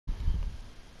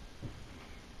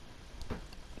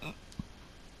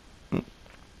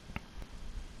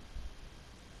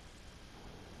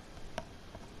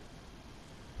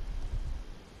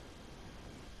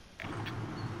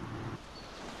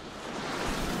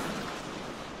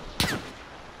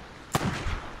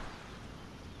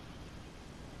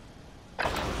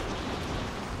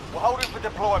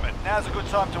deployment. Now's a good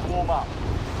time to warm up.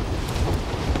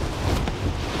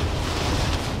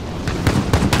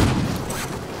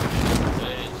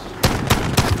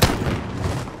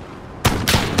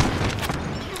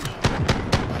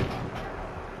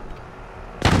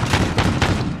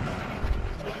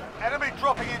 Enemy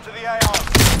dropping into the AO.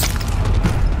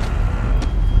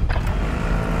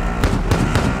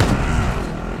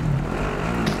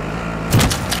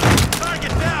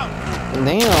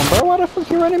 Damn, bro, why the fuck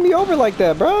you running me over like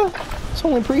that, bro? It's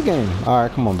only pregame.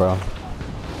 Alright, come on, bro.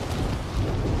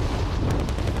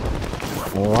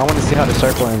 Well, I want to see how the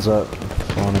circle ends up.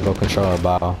 I want to go control a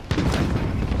bottle.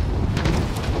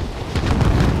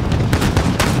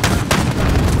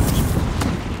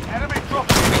 Enemy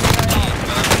dropping into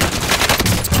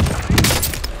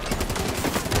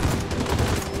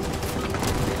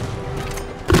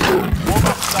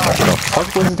What the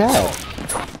fuck was that?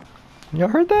 Y'all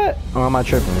heard that? Or am I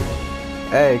tripping?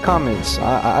 Hey, comments.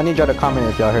 I need y'all to comment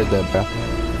if y'all heard that, bro.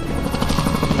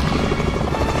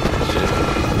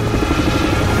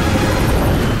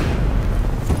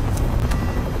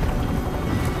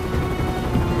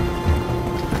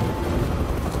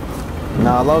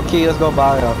 Nah, low key, let's go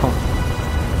buy y'all. Come.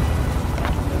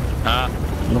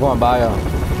 I'm going buy y'all.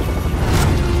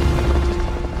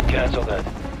 Cancel that.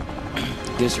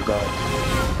 Disregard.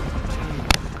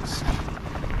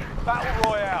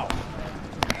 Battle Royale.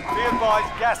 Be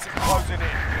advised, gas is closing in.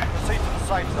 Proceed to the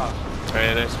safe zone.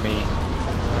 Hey, that's me.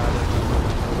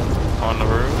 On the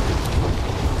roof.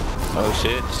 Oh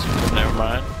shit. Never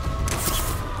mind.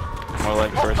 More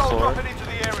like first Hostile floor. dropping into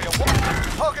the area.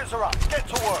 Targets are up. Get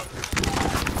to work.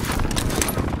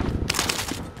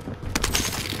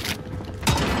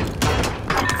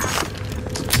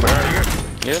 Bro,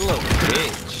 you're a little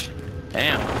bitch.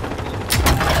 Damn.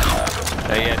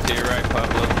 Hey, yeah, to your right,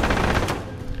 Pablo.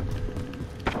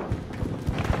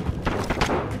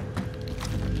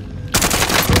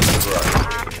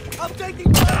 I'm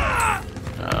taking fire!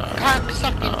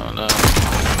 Oh no.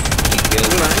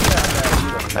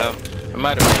 Oh, it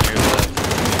might have been your left.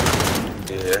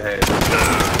 Yeah, hey.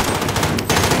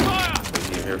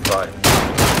 You hear fire.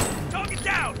 Target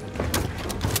down!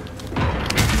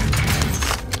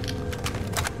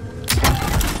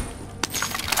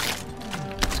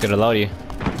 Let's get a loadie.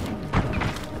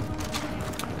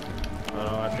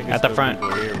 At the front.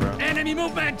 Here, bro. Enemy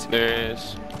movement! There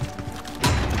is.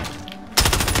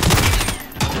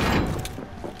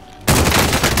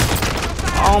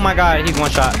 Oh my god, he's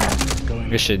one shot.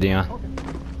 Good shit, Dion.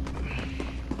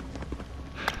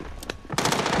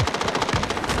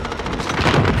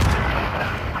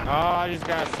 Oh, I just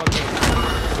got fucking.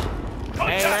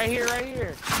 Hey, right here, right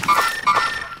here.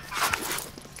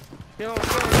 Kill him,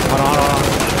 kill him. Hold on.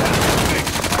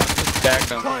 Stacked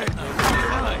him.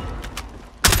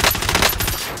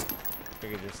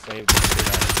 Nigga just saved the shit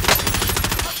out of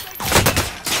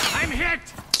I'm hit!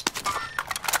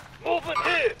 Movement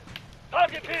here!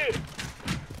 Target here!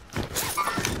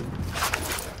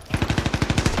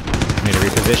 Need to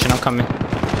reposition, I'm coming. Oh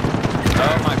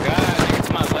my god, nigga,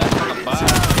 to my left on the bottom.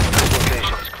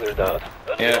 Location is cleared out.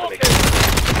 Yeah.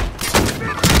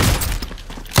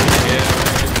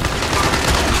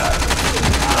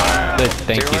 Good,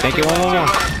 thank you. One more.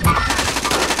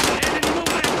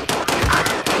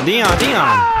 Dion!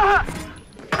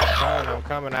 I'm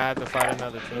coming. I have to fight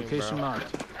another team, Location bro.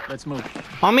 marked. Let's move.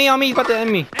 On me, he's about to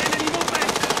end me.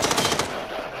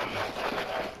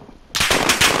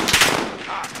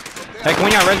 Hey, come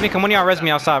on y'all res me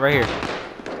outside right here.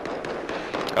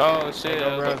 Oh shit, I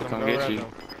was about to Go come res get him.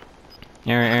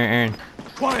 you. Aaron.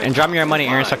 And drop me your money,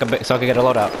 Aaron, so I can get a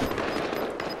loadout.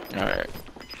 Alright.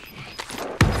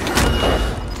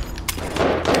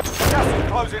 Gas is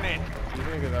closing in. You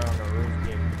niggas are on the roof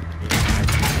getting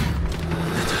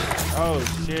oh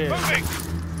shit. Moving!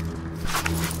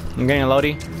 I'm getting a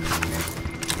loadie.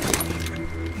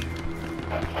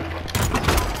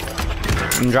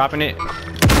 I'm dropping it.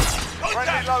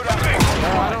 Friendly loadout. Bro,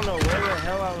 I don't know where the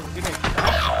hell I was getting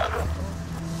shot.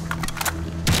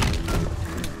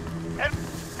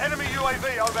 Enemy UAV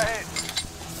overhead.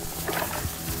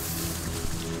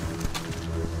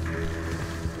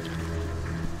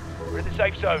 We're in the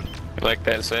safe zone. You like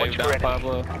that save down,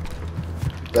 Pablo?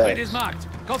 It is marked.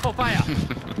 Go for fire.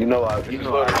 You know I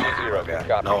zero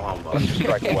guy. No homo.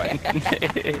 Strike away.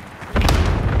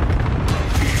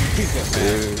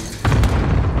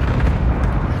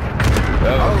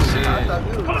 Oh shit.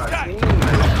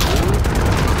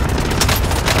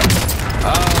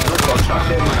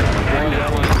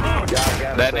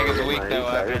 That nigga's weak though.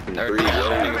 That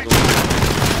nigga's weak.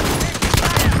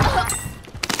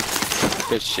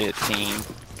 Good shit, team.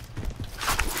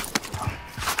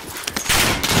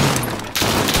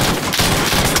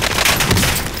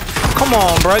 Come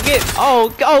on, bro. Get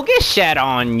shat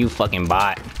on, you fucking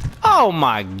bot. Oh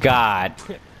my god.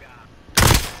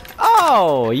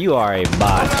 Oh, you are a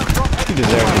bot. You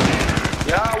deserve it.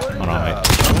 Yeah, what is Hold on, that?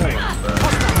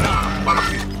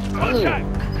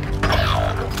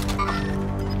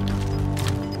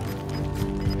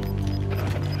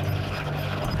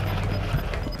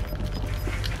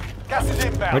 Gas is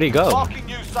inbound. Where'd he go? Marking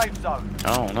new safe zone.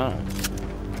 I don't know.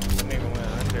 Nigga went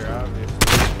under, obviously.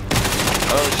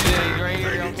 Oh shit, he's right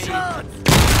here on me.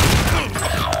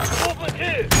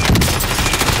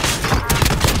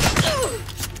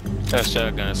 That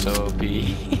shotgun so OP.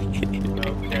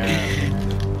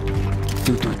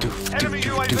 Enemy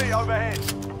UAV overhead.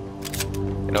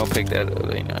 Don't pick that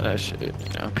up, you know, that shit. You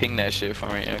know, ping that shit for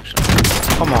me, actually.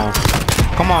 Come on.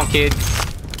 Come on, kid. Oh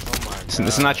my god. This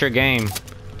is not your game.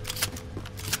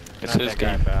 It's his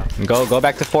game. Go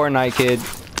back to Fortnite, kid.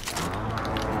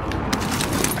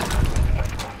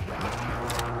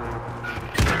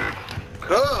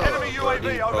 Enemy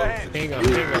UAV overhead. Ping him.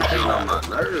 On my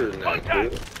nerves now,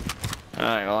 dude.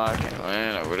 I ain't gonna lie, I can't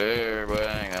land over there, but I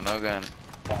ain't got no gun.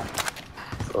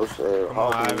 So sad. Come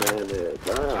on, Hawking Ivan. man there.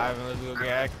 Damn. Ivan, let's go get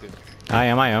active. I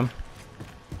am.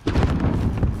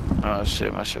 Oh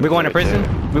shit, my shit. We going to right prison?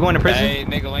 there. We going to prison? Hey,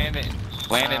 nigga, landing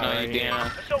on you,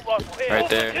 down. Right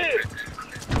there.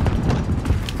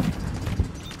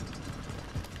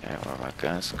 Yeah, where my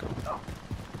guns go?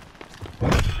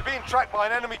 You're being tracked by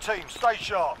an enemy team. Stay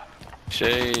sharp.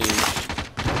 Sheesh.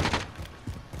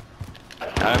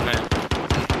 Ivan.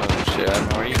 Oh shit, Ivan,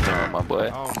 where you going, my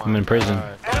boy? Oh my I'm in prison.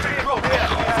 God. Enemy drop here.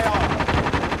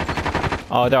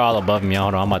 Oh, they're all above me.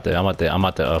 Hold on, I'm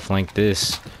about to flank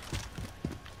this.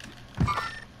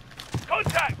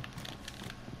 Contact.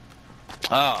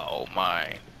 Oh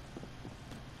my.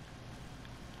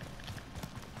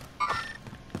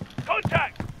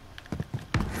 Contact.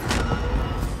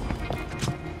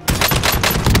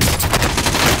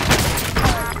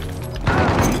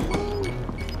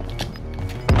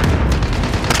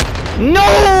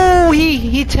 No,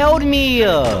 he told me.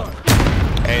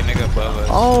 Hey, nigga, above us.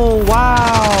 Oh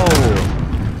wow.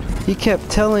 He kept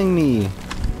telling me.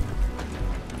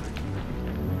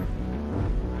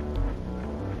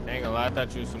 Ain't gonna lie, I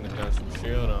thought you was gonna done some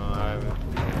shield on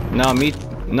Ivan. No, me.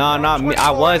 No, not me. I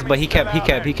was, but he kept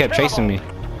chasing me.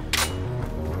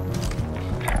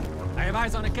 I have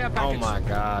eyes on a care Oh package. my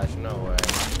gosh, no way.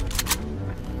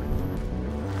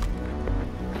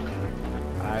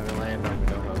 Ivan land on me,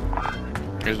 no hope.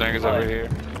 There's niggas over here.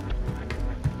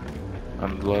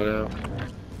 I'm loadout.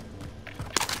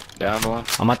 Down one.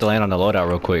 I'm about to land on the loadout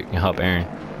real quick and help Aaron. No,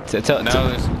 there's 3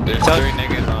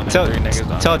 niggas on it. 3 niggas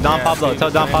on Tell it. Don Pablo.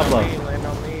 Tell Don Pablo. Land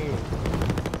on me.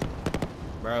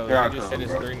 Bro, Here I you just come. said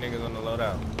it's 3 niggas on the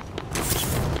loadout.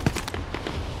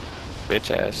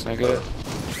 Bitch ass nigga.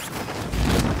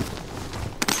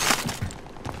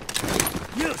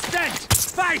 You stand!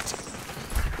 Fight!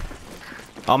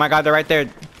 Oh my God, they're right there.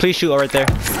 Please shoot right there.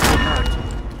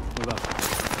 Move up.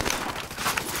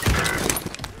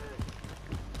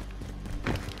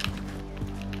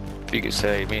 If you could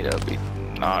save me, that'd be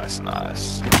nice.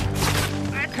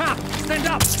 Back up! Stand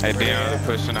up! Hey, Dion,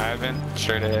 pushing Ivan.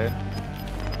 Straight ahead.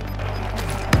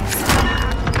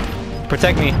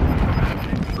 Protect me.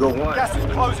 Go one. Gas is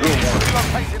closing in.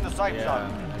 Relocating the safe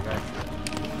zone.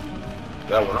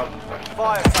 That one up.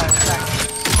 Fire sales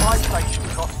active. Fire station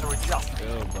costs are adjusted.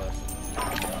 Still bust.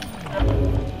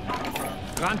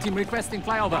 Ground team requesting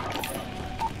flyover.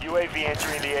 UAV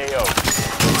entering the AO.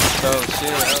 Oh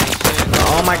shit.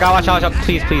 Oh my God, watch out.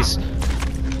 Please.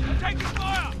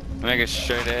 Nigga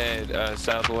straight ahead,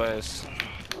 southwest.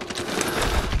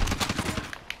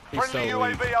 He's so Friendly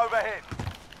weak. UAV overhead.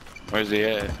 Where's he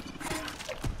at?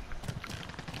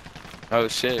 Oh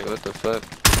shit, what the fuck?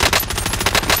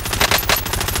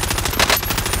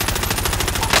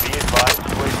 Be advised,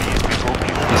 UAV is visual.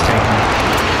 He's tanking.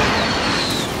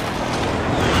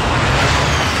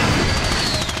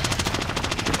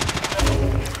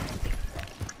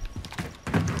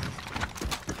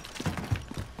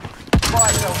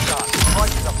 Fire cell done.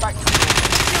 Prices are back to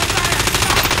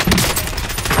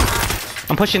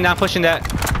I'm pushing that.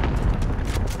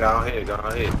 Down here.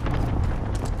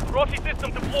 Rossi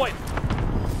system deployed.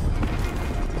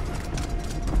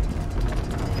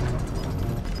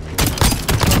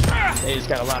 They just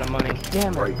got a lot of money.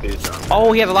 Damn it. Right there, John.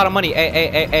 Oh, he has a lot of money.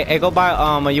 Hey, go buy a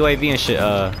UAV and shit.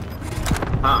 Huh?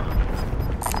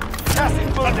 Gas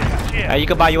is moving. You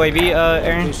could buy UAV,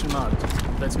 Aaron. Location marked.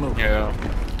 Let's move. Yeah.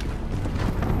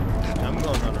 I'm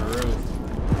going on the roof.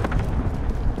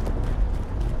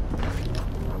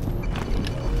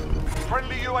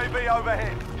 Friendly UAV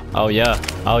overhead. Oh yeah,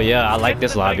 I like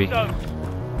this lobby.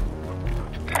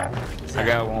 I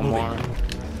got one more.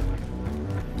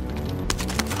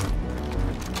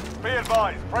 Be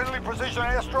advised, friendly precision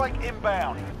airstrike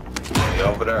inbound. They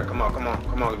over there. Come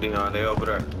on, Dion. They over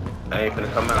there. They ain't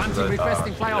finna come out. Granting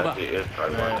requesting flyover.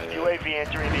 UAV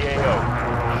entering the AO.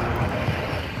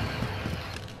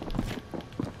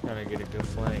 Trying to get a good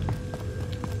flank.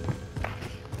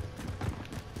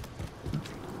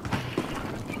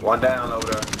 One down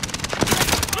over there.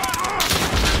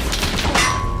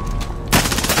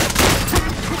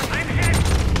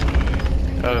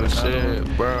 Oh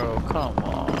shit, bro, come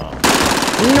on.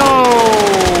 No!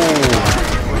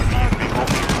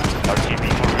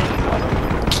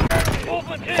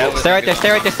 Stay right there,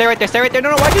 stay right there, stay right there, stay right there.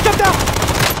 No, why'd you jump down?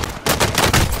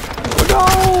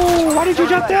 No! Why did you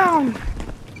jump down?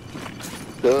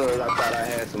 Good, I thought I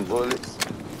had some bullets.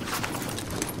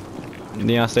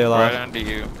 Neon, stay alive. Right under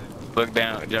you. Look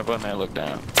down, jump on there, look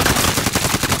down.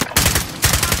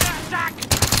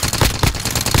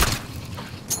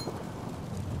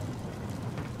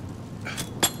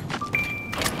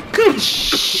 Good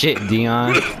shit,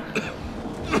 Dion.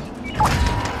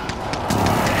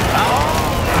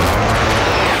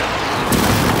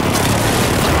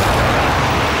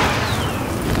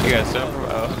 You got some?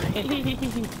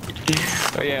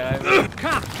 Oh yeah,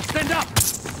 Cop, stand up.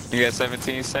 you got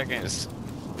 17 seconds.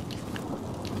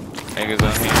 Niggas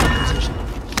on here.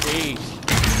 Sheesh.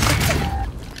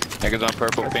 Niggas on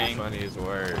purple ping. Funny as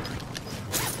word.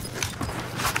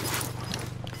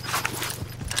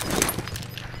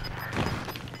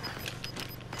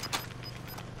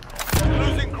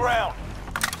 Losing ground.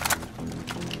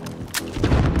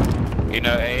 You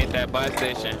know, A at that buy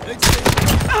station.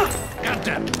 Got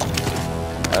that.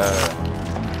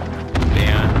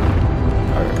 Dion.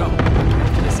 Go.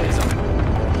 This is on.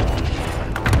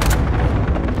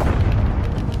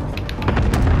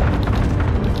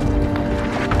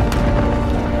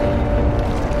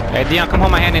 Hey, Dion, come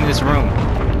hold my hand in this room.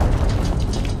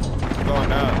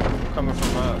 Going up. Coming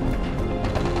from up.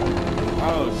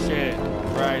 Oh shit.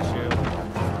 Right shield.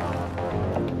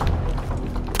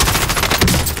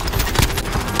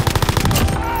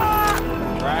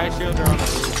 Right shield are on the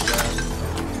roof, bro.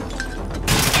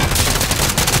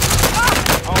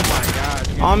 Oh my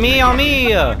god. On me, on me!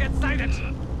 Get sighted.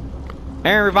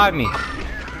 Aaron, revive me.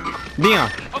 Dion,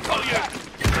 I'll follow you.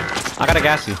 I gotta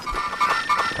gas you.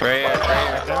 Right here, right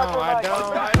here. I don't.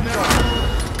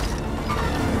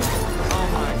 Oh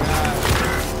my god.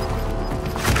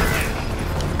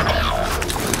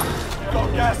 Got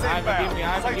gas Ivan, give inbound. me,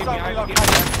 Ivan, Safe give me, zone Ivan, give me.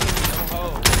 relocated.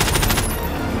 Oh,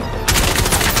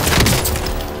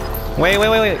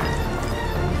 Wait.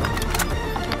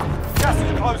 Gas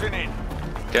is closing in.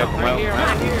 Yep, right here,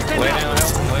 right here. Way down,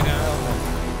 help, way down.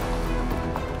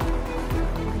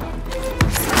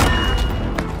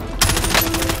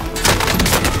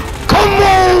 Come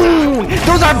on!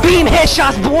 Those are beam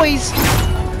headshots, boys!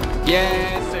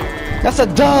 Yes, sir. That's a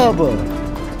dub! That's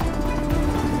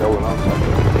what I'm talking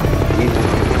about.